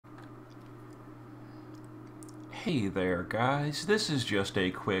Hey there guys, this is just a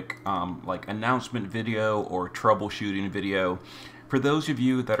quick announcement video or troubleshooting video for those of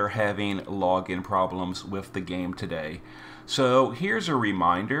you that are having login problems with the game today. So here's a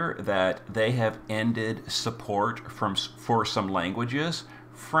reminder that they have ended support for some languages.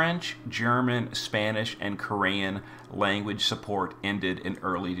 French, German, Spanish, and Korean language support ended in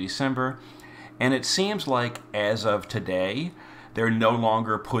early December. And it seems like as of today, they're no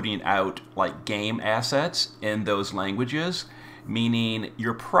longer putting out like game assets in those languages, meaning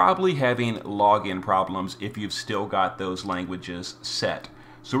you're probably having login problems if you've still got those languages set.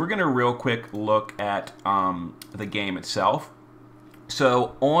 So we're going to real quick look at the game itself.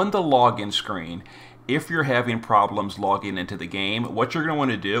 So on the login screen, if you're having problems logging into the game, what you're going to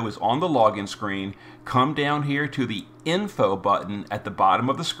want to do is on the login screen, come down here to the info button at the bottom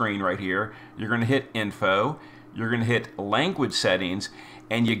of the screen right here. You're going to hit info. You're going to hit language settings,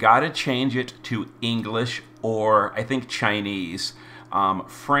 and you got to change it to English or I think Chinese.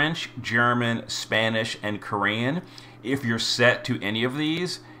 French, German, Spanish, and Korean. If you're set to any of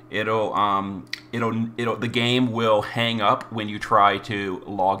these, the game will hang up when you try to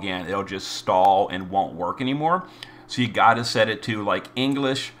log in. It'll just stall and won't work anymore. So you got to set it to like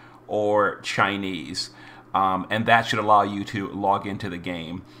English or Chinese, and that should allow you to log into the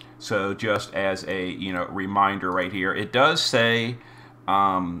game. So just as a reminder right here, it does say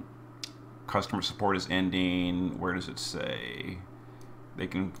customer support is ending. Where does it say? They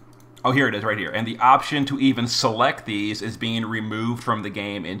can. Oh, here it is right here. And the option to even select these is being removed from the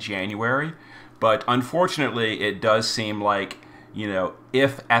game in January. But unfortunately, it does seem like,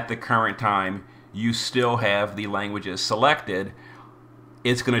 if at the current time you still have the languages selected,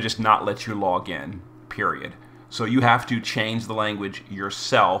 it's going to just not let you log in, period. So you have to change the language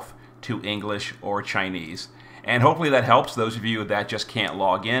yourself to English or Chinese. And hopefully that helps those of you that just can't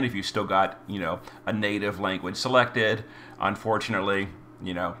log in if you still got, a native language selected. Unfortunately,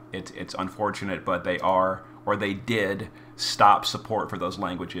 it's unfortunate, but they did stop support for those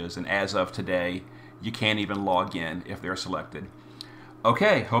languages. And as of today, you can't even log in if they're selected.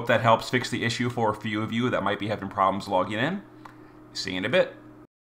 Okay, hope that helps fix the issue for a few of you that might be having problems logging in. See you in a bit.